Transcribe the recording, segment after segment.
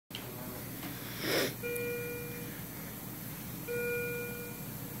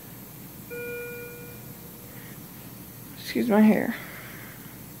Excuse my hair.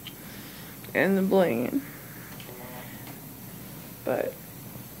 And the blinging. But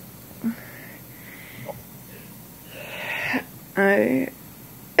I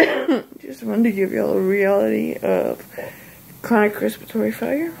just wanted to give y'all a reality of chronic respiratory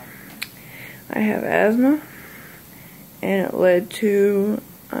failure. I have asthma, and it led to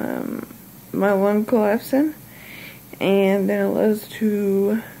my lung collapsing, and then it led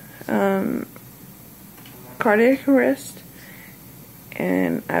to cardiac arrest,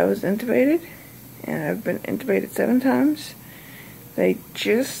 and I was intubated, and I've been intubated 7 times. They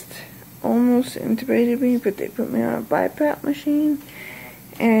just almost intubated me, but they put me on a BiPAP machine,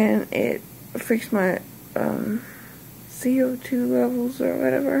 and it fixed my CO2 levels or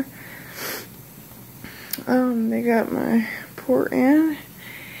whatever. They got my port in,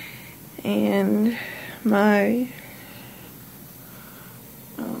 and my,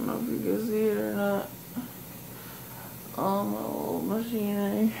 I don't know if you can see it or not, on my little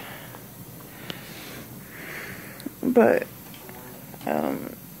machinery, but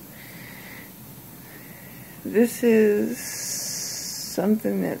this is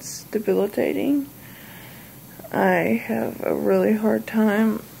something that's debilitating. I have a really hard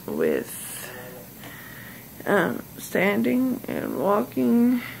time with standing and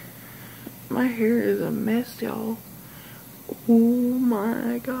walking. My hair is a mess, y'all. Oh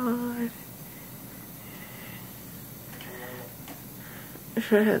my god. I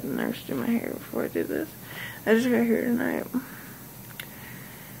should have had the nurse do my hair before I did this. I just got here tonight.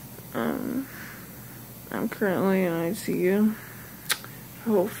 I'm currently in ICU.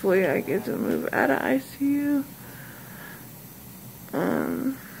 Hopefully I get to move out of ICU.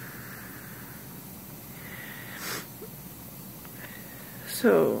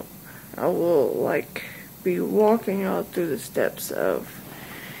 So I will be walking y'all through the steps of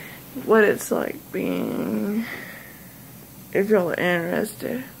what it's like being, if y'all are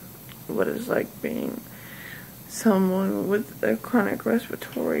interested, what it's like being someone with a chronic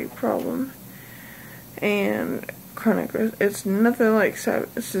respiratory problem. And it's nothing like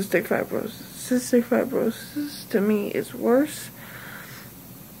cystic fibrosis. Cystic fibrosis to me is worse.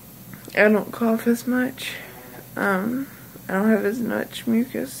 I don't cough as much. I don't have as much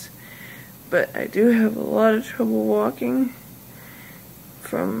mucus, but I do have a lot of trouble walking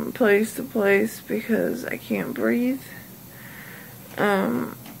from place to place because I can't breathe.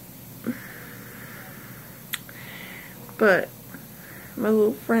 But my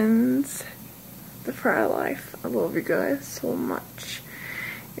little friends, the Fry Life, I love you guys so much.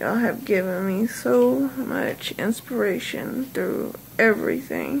 Y'all have given me so much inspiration through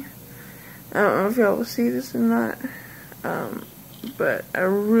everything. I don't know if y'all will see this or not, but I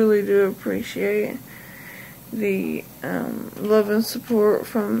really do appreciate the love and support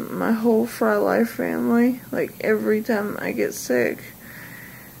from my whole Fry Life family. Like, every time I get sick,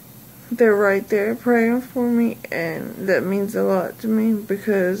 they're right there praying for me, and that means a lot to me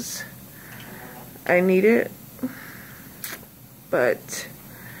because I need it. But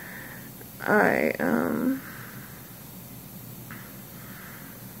I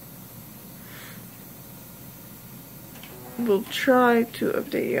will try to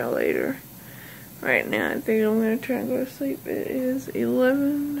update y'all later. Right now, I think I'm gonna try and go to sleep. It is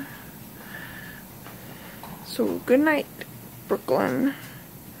 11. So, good night, Brooklyn.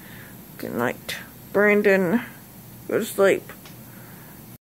 Good night, Brandon. Go to sleep.